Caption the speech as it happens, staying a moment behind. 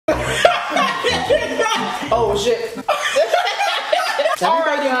Oh shit.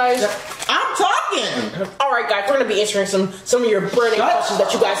 Alright guys. I'm talking. Alright guys, we're gonna be answering some of your burning questions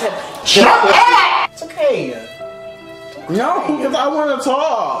that you guys have. Shut up! It's okay. No, because I want to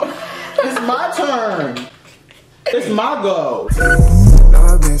talk. It's my turn. It's my go.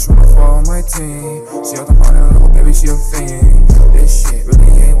 Love bitch wanna fall on my team. She out the money, little baby, she a fiend. This shit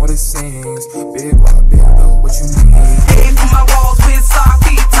really ain't what it seems. Big walk, big low, what you need? Aim to my walls with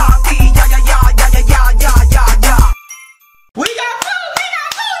Saki, Taki, yeah, yeah, yeah, yeah, yeah, yeah, yeah, yeah, yeah. We got food,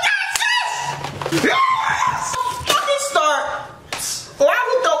 yes! Fucking start. Or I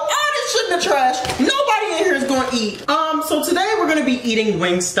would throw all this shit in the trash. Nobody in here is gonna eat. So today we're gonna be eating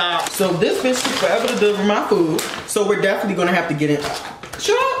Wingstop. So this bitch took forever to deliver my food. So we're definitely gonna have to get in.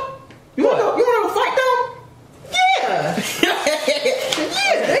 Shut up. You wanna go fight though? Yeah.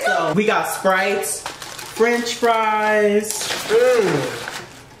 Yeah. So we got Sprites, French fries.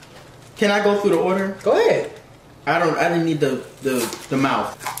 Can I go through the order? Go ahead. I didn't need the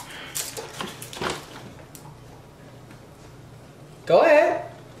mouth. Go ahead.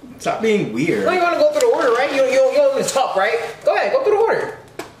 Stop being weird. No, you want to go through the order, right? You want to talk, right? Go ahead, go through the order.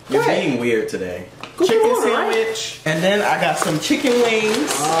 You're being weird today. Go chicken order, sandwich, right? And then I got some chicken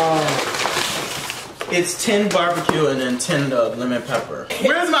wings. Oh. It's 10 barbecue and then 10 lemon pepper.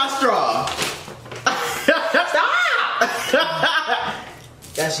 Where's my straw? Stop!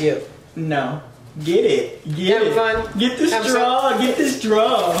 That's you. No. Get it. Get it. Fun? Get the straw. Get the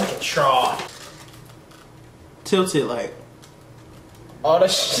straw. Straw. Tilt it like. Oh, the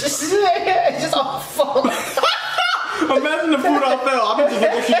it's just all full. Imagine the food I fell. I'll be just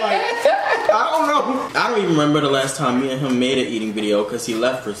looking at you like, I don't know. I don't even remember the last time me and him made an eating video because he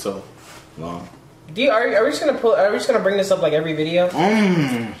left for so long. Are we just gonna bring this up like every video?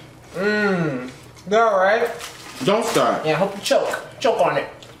 You alright? Don't start. Yeah, I hope you choke on it.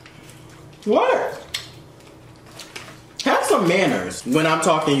 What? Have some manners. When I'm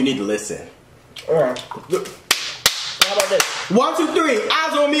talking, you need to listen. Alright. How about this? 1, 2, 3,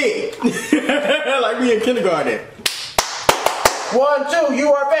 eyes on me. Like we in kindergarten. 1, 2,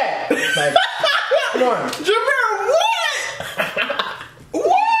 you are back. Like, 1. Jameer, what?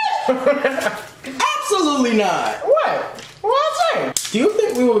 What? Absolutely not. What? What I'm saying? Do you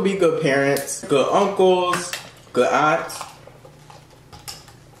think we would be good parents, good uncles, good aunts?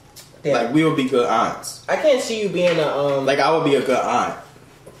 Yeah. Like we would be good aunts. I can't see you being a Like I would be a good aunt.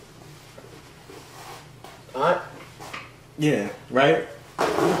 aunt. Yeah, right?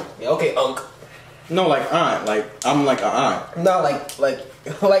 Yeah, okay, uncle. No, like aunt. Like I'm like an aunt. No,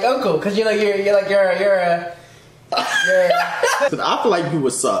 like uncle, cause you're a. I feel like you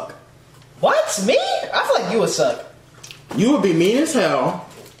would suck. What? Me? I feel like you would suck. You would be mean as hell,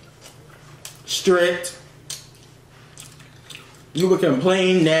 strict. You would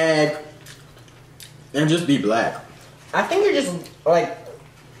complain, nag, and just be black. I think you're just like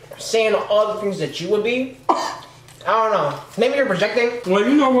saying all the things that you would be. I don't know. Maybe you're projecting. Well,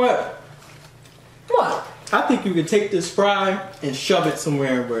 you know what? What? I think you could take this fry and shove it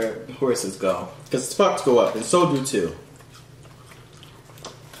somewhere where horses go. Because spucks go up, and so do too.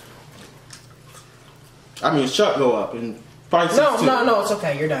 I mean, shuck go up, and prices too. No, it's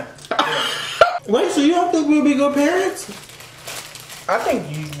okay. You're done. Wait, so you don't think we'll be good parents? I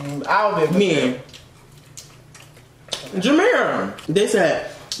think I'll be a good Me. Jameer, they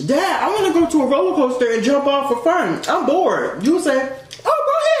said, Dad, I want to go to a roller coaster and jump off for fun. I'm bored. You would say, oh,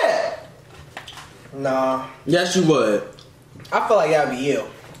 go ahead. Nah. Yes, you would. I feel like that would be you.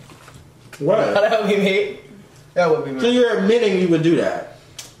 What? That would be me. That would be me. So you're admitting you would do that?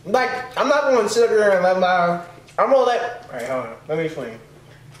 Like, I'm not going to sit there and let my... I'm going to let... Alright, hold on. Let me explain.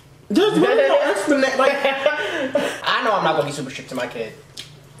 Just really no explanation. Like, I know I'm not going to be super strict to my kid.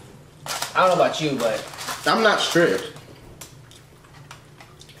 I don't know about you, but... I'm not strict.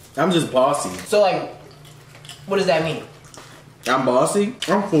 I'm just bossy. So, like, what does that mean? I'm bossy?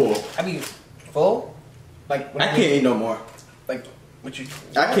 I'm full. I mean, full? Like, what I can't eat no more. Like, what you...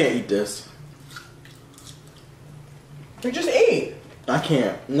 I can't eat this. You just ate. I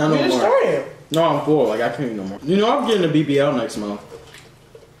can't. No You more. just started. No, I'm full. Like, I can't eat no more. You know, I'm getting a BBL next month.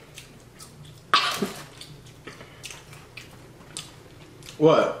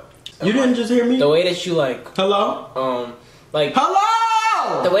 What? You didn't just hear me? The way that you, like... Hello? Like...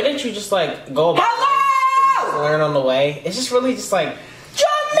 Hello! The way that you just, like, go about... Hello! Learn on the way. It's just really just, like...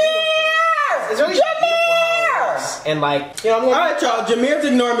 Jameer! It's really Jameer! And, like, you know, I'm gonna... Alright, y'all. Jameer's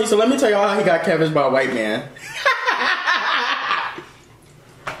ignoring me, so let me tell y'all how he got catfished by a white man.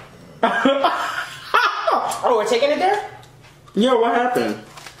 Oh, we're taking it there? Yeah, what happened?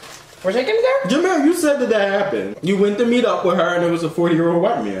 We're taking it there? Jameer, you said that happened. You went to meet up with her and it was a 40-year-old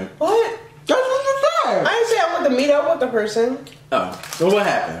white man. What? That's what you said. I didn't have to meet up with the person. Oh, so what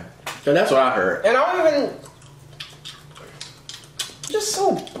happened? So that's what I heard. And I don't even... Just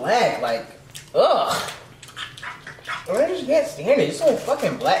so black, like, ugh. I just can't stand it. It's so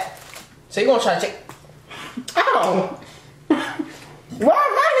fucking black. So you gonna try to take... Ow! Why are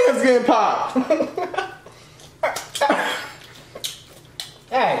my hands getting popped?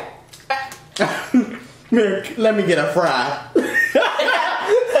 Hey. Man, let me get a fry.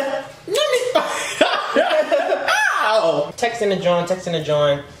 Ow! Texting the John.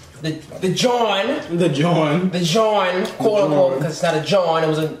 The John, quote unquote, because it's not a John, it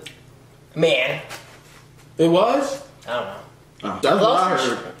was a man. It was? I don't know. Oh, that's what I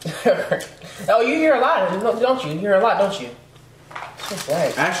heard. Oh, you hear a lot, don't you? You hear a lot, don't you? So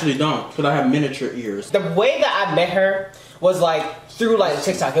black. I actually don't, because I have miniature ears. The way that I met her was like through like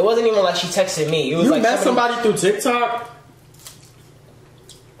TikTok. It wasn't even like she texted me. It was You like met somebody through TikTok?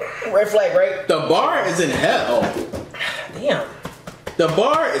 Red flag, right? The bar is in hell. Damn. The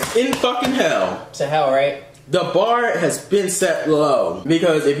bar is in fucking hell. It's a hell, right? The bar has been set low.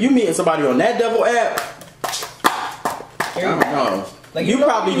 Because if you meeting somebody on that devil app, I don't know. Like, you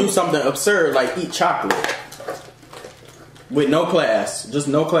probably do something absurd like eat chocolate. With no class. Just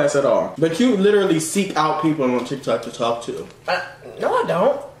no class at all. But you literally seek out people on TikTok to talk to. No, I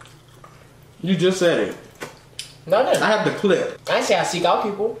don't. You just said it. No, I didn't. I have the clip. I didn't say I seek out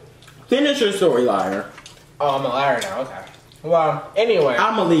people. Finish your story, liar. Oh, I'm a liar now, okay. Well, anyway.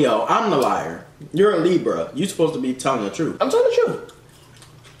 I'm a Leo. I'm the liar. You're a Libra. You're supposed to be telling the truth. I'm telling the truth.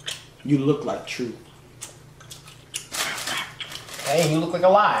 You look like truth. Hey, you look like a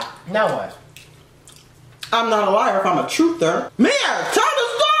lie. Now what? I'm not a liar if I'm a truther. Mayor, tell the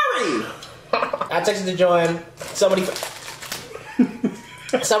story! I texted to join. Somebody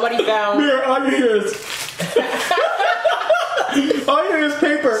found. Mayor, all you hear is... all you hear is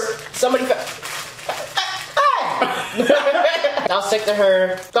paper. Somebody found. I was sick to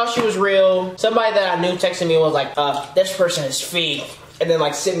her. Thought she was real. Somebody that I knew texted me was like, this person is fake. And then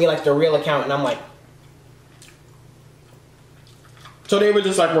like sent me like the real account and I'm like, so they were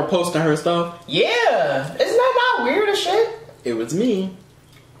just like, we're posting her stuff? yeah. Isn't that not weird as shit? It was me.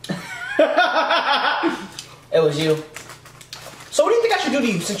 It was you. So what do you think I should do to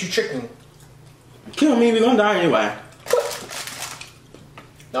you since you tricked me? Kill me, we're gonna die anyway.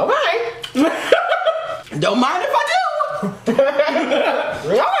 Alright. Don't mind if I do.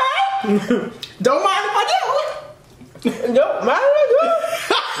 Alright. Don't mind if I do. Don't mind if I do.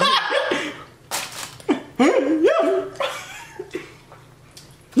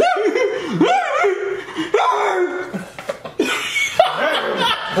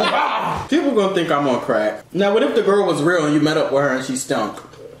 People gonna think I'm on crack. Now, what if the girl was real and you met up with her and she stunk?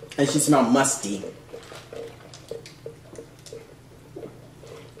 And she smelled musty?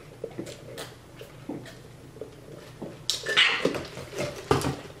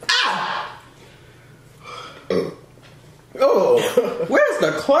 Ah! Oh, where's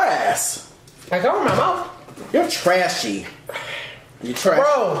the class? I covered my mouth. You're trashy. You trash.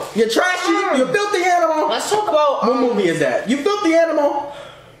 Bro. You're trashy. You filthy animal. Let's talk about What movie is that? You filthy animal.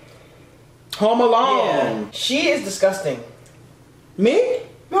 Home Alone. Yeah. She is disgusting. Me?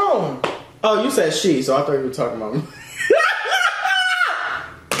 No. Oh, you said she, so I thought you were talking about me.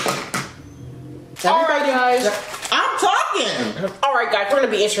 Alright, guys. I'm talking. Alright, guys. We're going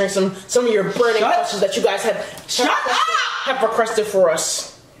to be answering some of your burning questions that you guys have requested for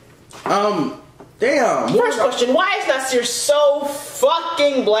us. Damn. First question, why is Naasir so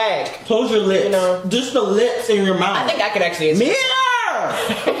fucking black? Close your lips. You know. Just the lips in your mouth. I think I can actually answer. Mirror!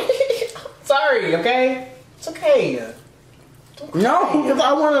 Sorry, okay? It's okay. No, because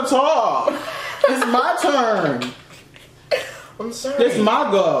I want to talk. It's my turn. I'm sorry. It's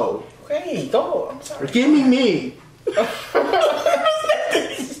my go. Okay, go. I'm sorry. Give me. Remember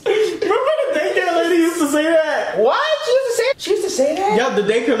the daycare lady used to say that? What? She used to say that? Yeah, the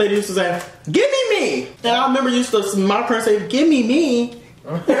daycare lady used to say, give me. And I remember used to, my parents say, give me.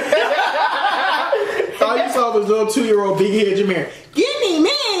 All you saw was little 2-year-old big head Jameer. Give me.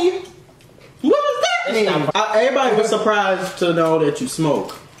 What was that mean? Everybody was surprised to know that you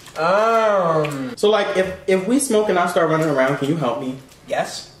smoke. So like, if we smoke and I start running around, can you help me?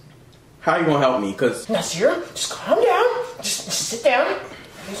 Yes. How you gonna help me? Cause Naasir, just calm down. Just sit down.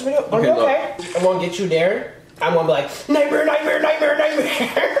 Okay. I'm gonna get you there. I'm gonna be like, nightmare.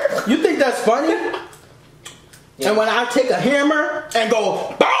 You think that's funny? Yeah. And when I take a hammer and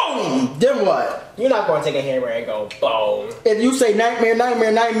go boom, then what? You're not gonna take a hammer and go boom. If you say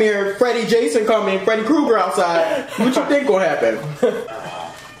nightmare, Freddy Jason coming, Freddy Krueger outside, what you think gonna happen?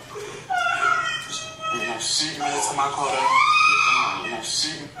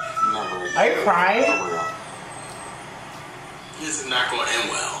 Are you crying? This is not going to end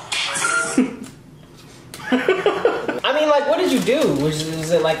well. I mean, like, what did you do?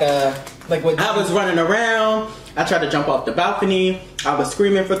 Was it like a what? I was running around. I tried to jump off the balcony. I was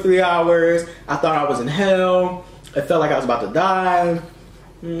screaming for 3 hours. I thought I was in hell. It felt like I was about to die.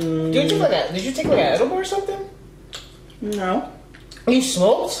 Did you take like an edible or something? No. You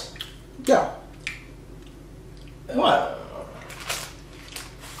smoked? Yeah. What?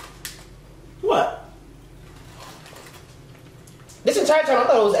 What? This entire time I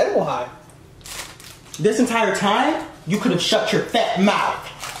thought it was edible high. This entire time, you could have shut your fat mouth.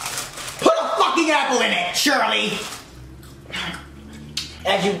 Put a fucking apple in it, Shirley.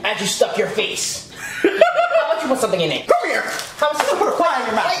 As you stuck your face. How about you put something in it? Come here. How about you put a fly in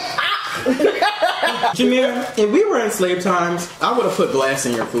your mouth? Jameer, if we were in slave times, I would have put glass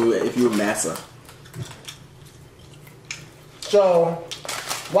in your food if you were massa. So,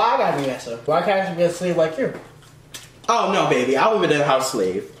 why I gotta be massa? Why can't I be a slave like you? Oh no, baby, I would have been a house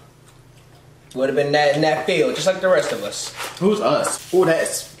slave. Would have been in that field, just like the rest of us. Who's us? Oh,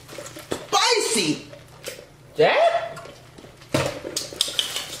 that's spicy. Damn.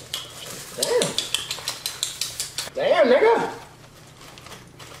 Damn, nigga.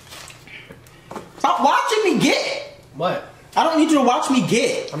 Stop watching me get. What? I don't need you to watch me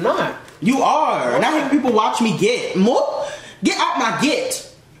get. I'm not. You are. And I hate people watch me get. More? Get out my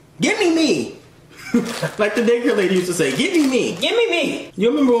get. Give me me. Like the daycare lady used to say, give me me. Give me me. You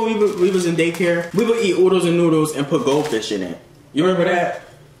remember when we was in daycare? We would eat oodles and noodles and put goldfish in it. You remember that?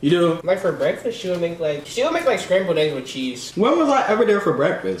 You do? Like for breakfast, she would make like scrambled eggs with cheese. When was I ever there for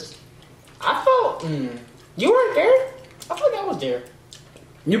breakfast? I felt you weren't there. I felt like I was there.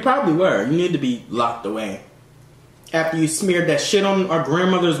 You probably were. You need to be locked away. After you smeared that shit on our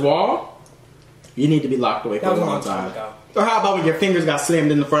grandmother's wall, you need to be locked away for a long time. Or how about when your fingers got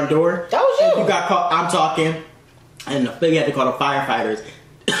slammed in the front door? That was you. And you got caught. I'm talking, and you had to call the firefighters.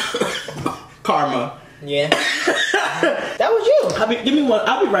 Karma. Yeah. That was you. Give me one.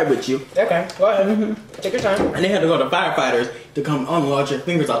 I'll be right with you. Okay, go ahead. Take your time. And they had to go to firefighters to come unlodge your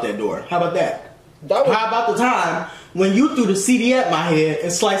fingers out that door. How about that? How about the time when you threw the CD at my head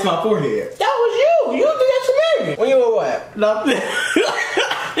and sliced my forehead? That was you. You did that to me. When you were what? Nothing.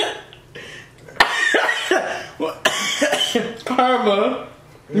 Karma.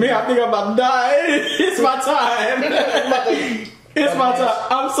 Me, I think I'm about to die. It's my time. It's my time.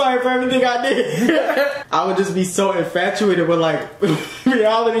 I'm sorry for everything I did. I would just be so infatuated with like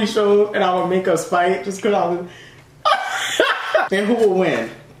reality shows, and I would make us fight just because I was. And who will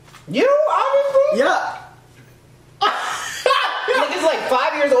win? You, obviously. Yeah. Nigga's like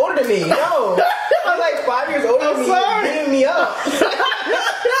 5 years older than me. No, I'm like 5 years older than me. Sorry. You're beating me up.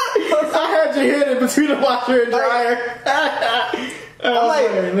 I had your head in between the washer and dryer. I'm like,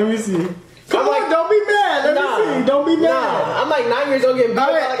 let me see. Come on, don't be mad. Let me see. Don't be mad. Nah, I'm like 9 years old getting beat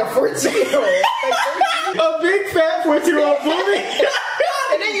up by like a 14-year-old. Like a big fat 14-year-old bully.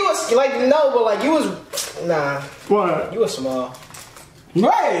 And then you was like, no, but like you was, nah. What? You was small.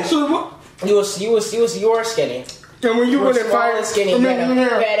 Right. So what? You were skinny. And when you went and fight, and skinny, you had a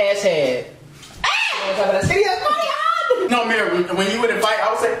fat ass head. Ah! Skinny ass body on. No, Mary, when you went and fight, I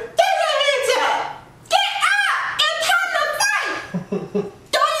would say, get your hands up! Get up! It's time to fight!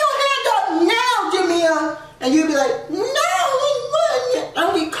 Throw your hands up now, Jamia! And you'd be like, no, we wouldn't. And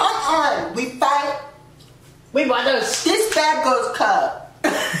we come on, we fight. We brothers. This bad girl's cup.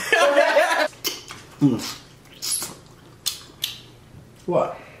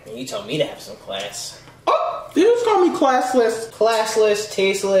 What? You told me to have some class. Oh, you just call me classless. Classless,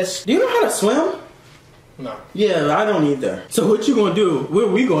 tasteless. Do you know how to swim? No. Yeah, I don't either. So what you gonna do? What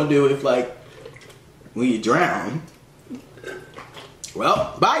are we gonna do if like we drown?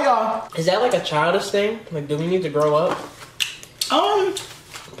 Well, bye y'all. Is that like a childish thing? Like, do we need to grow up? I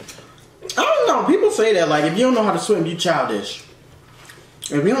don't know. People say that like if you don't know how to swim, you childish.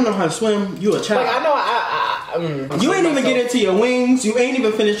 If you don't know how to swim, you a child. Like I know you ain't even get into your wings. You ain't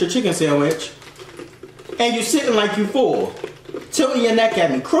even finished your chicken sandwich, and you sitting like you full, tilting your neck at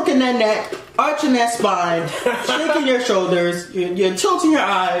me, crooking that neck, arching that spine, shaking your shoulders. You're tilting your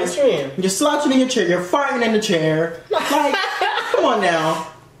eyes. You're slouching in your chair. You're farting in the chair. Like, come on now,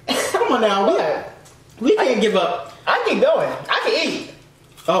 come on now. We can't give up. I keep going. I can eat.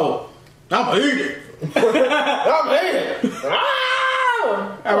 Oh, I'm eating. I'm eating.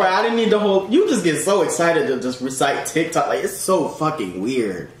 Alright, I didn't need the whole. You just get so excited to just recite TikTok. Like, it's so fucking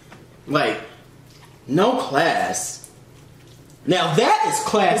weird. Like, no class. Now that is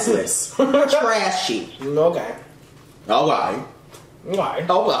classless. Trashy. Okay. Alright. Alright.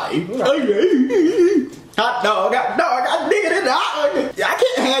 Alright. Hot dog, I dig it in the hot dog. I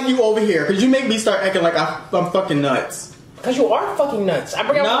can't have you over here because you make me start acting like I'm fucking nuts. Cause you are fucking nuts. I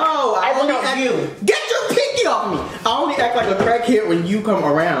bring out. No, I bring out you. Get your pinky off me. I only act like a crackhead when you come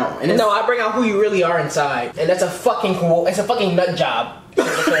around. And No, I bring out who you really are inside, and that's a fucking cool. It's a fucking nut job.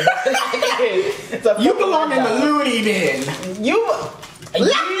 It's a you belong in the Looney bin. You.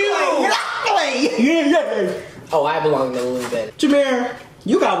 Yeah. Oh, I belong in the Looney bin. Jameer,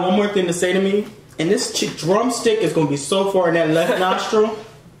 you got one more thing to say to me, and this drumstick is gonna be so far in that left nostril.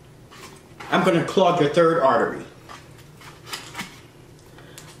 I'm gonna clog your third artery.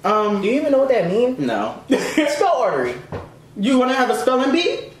 Do you even know what that means? No. Spell artery. You wanna have a spelling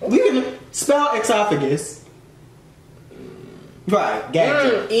bee? We can spell esophagus. Right,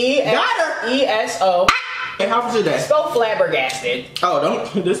 gotcha. E-S-O. Hey, how was your day? Spell flabbergasted. Oh,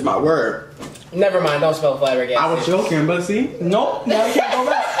 don't. This is my word. Never mind, don't spell flabbergasted. I was joking, but see, nope. Now I can't go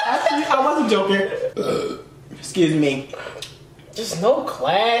back. Actually, I wasn't joking. Excuse me. Just no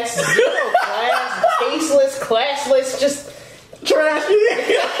class, zero class, tasteless, classless, just Trashy.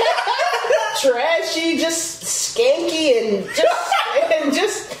 trashy, just skanky, and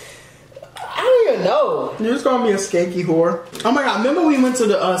just I don't even know. You're just gonna be a skanky whore. Oh my god, remember we went to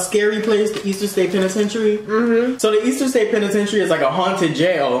the scary place, the Eastern State Penitentiary? Mm-hmm. So the Eastern State Penitentiary is like a haunted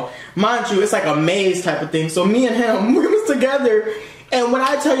jail. Mind you, it's like a maze type of thing. So me and him, we was together, and when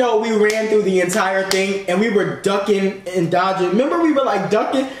I tell y'all we ran through the entire thing and we were ducking and dodging. Remember we were like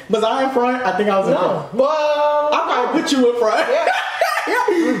ducking? Was I in front? I think I was in front. Well, I probably put you in front. Yeah.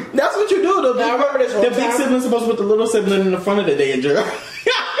 Yeah. That's what you do. I remember this one The big time. sibling's supposed to put the little sibling in the front of the danger.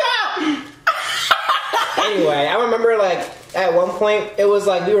 Anyway, I remember like at one point it was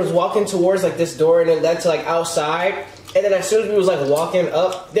like we was walking towards like this door and it led to like outside, and then as soon as we was like walking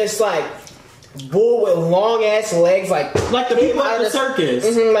up, this like bull with long ass legs like the people at the circus.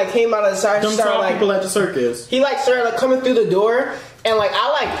 Like came out of the side. Them Started, tall like, people at the circus. he like started like coming through the door, and like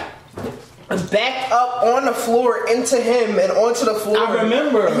I like backed up on the floor into him and onto the floor. I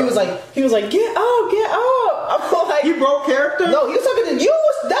remember. And he was like, get up, get up. I'm like, You broke character? no, he was talking to you.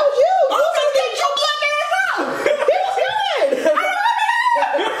 That was you.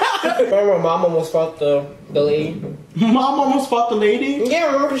 Remember when Mom almost fought the lady? Mom almost fought the lady?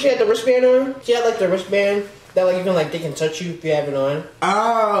 Yeah, remember she had the wristband on? She had like the wristband that like even like they can touch you if you have it on.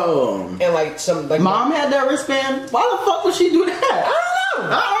 Oh. And like some like Mom had that wristband? Why the fuck would she do that? I don't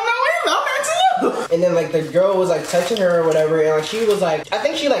know. I don't know either. I'm asking you. And then like the girl was like touching her or whatever, and like she was like, I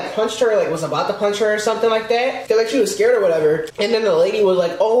think she like punched her, like was about to punch her or something like that. Cause like she was scared or whatever. And then the lady was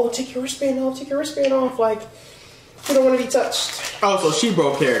like, oh, take your wristband off, like you don't want to be touched. Oh, so she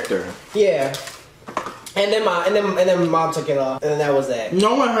broke character. Yeah. And then Mom took it off, and then that was that.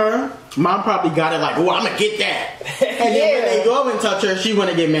 Knowing her, Mom probably got it like, oh, I'm gonna get that. And then when they go and touch her, she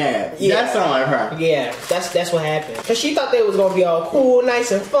wanna get mad. Yeah. That sound like her. Yeah, that's what happened. Cause she thought they was gonna be all cool,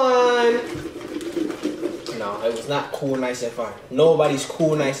 nice and fun. No, it was not cool, nice and fun. Nobody's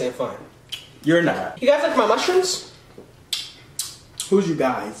cool, nice and fun. You're not. You guys like my mushrooms? Who's you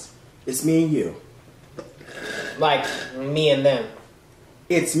guys? It's me and you. Like me and them.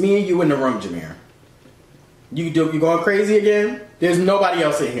 It's me and you in the room, Jameer. You going crazy again? There's nobody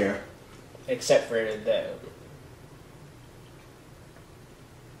else in here. Except for them.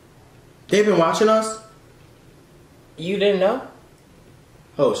 They've been watching us? You didn't know?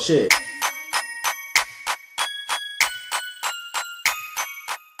 Oh shit.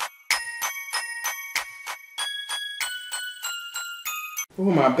 Oh,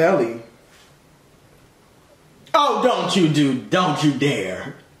 my belly. Oh, don't you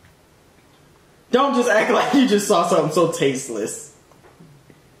dare. Don't just act like you just saw something so tasteless.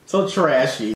 So trashy.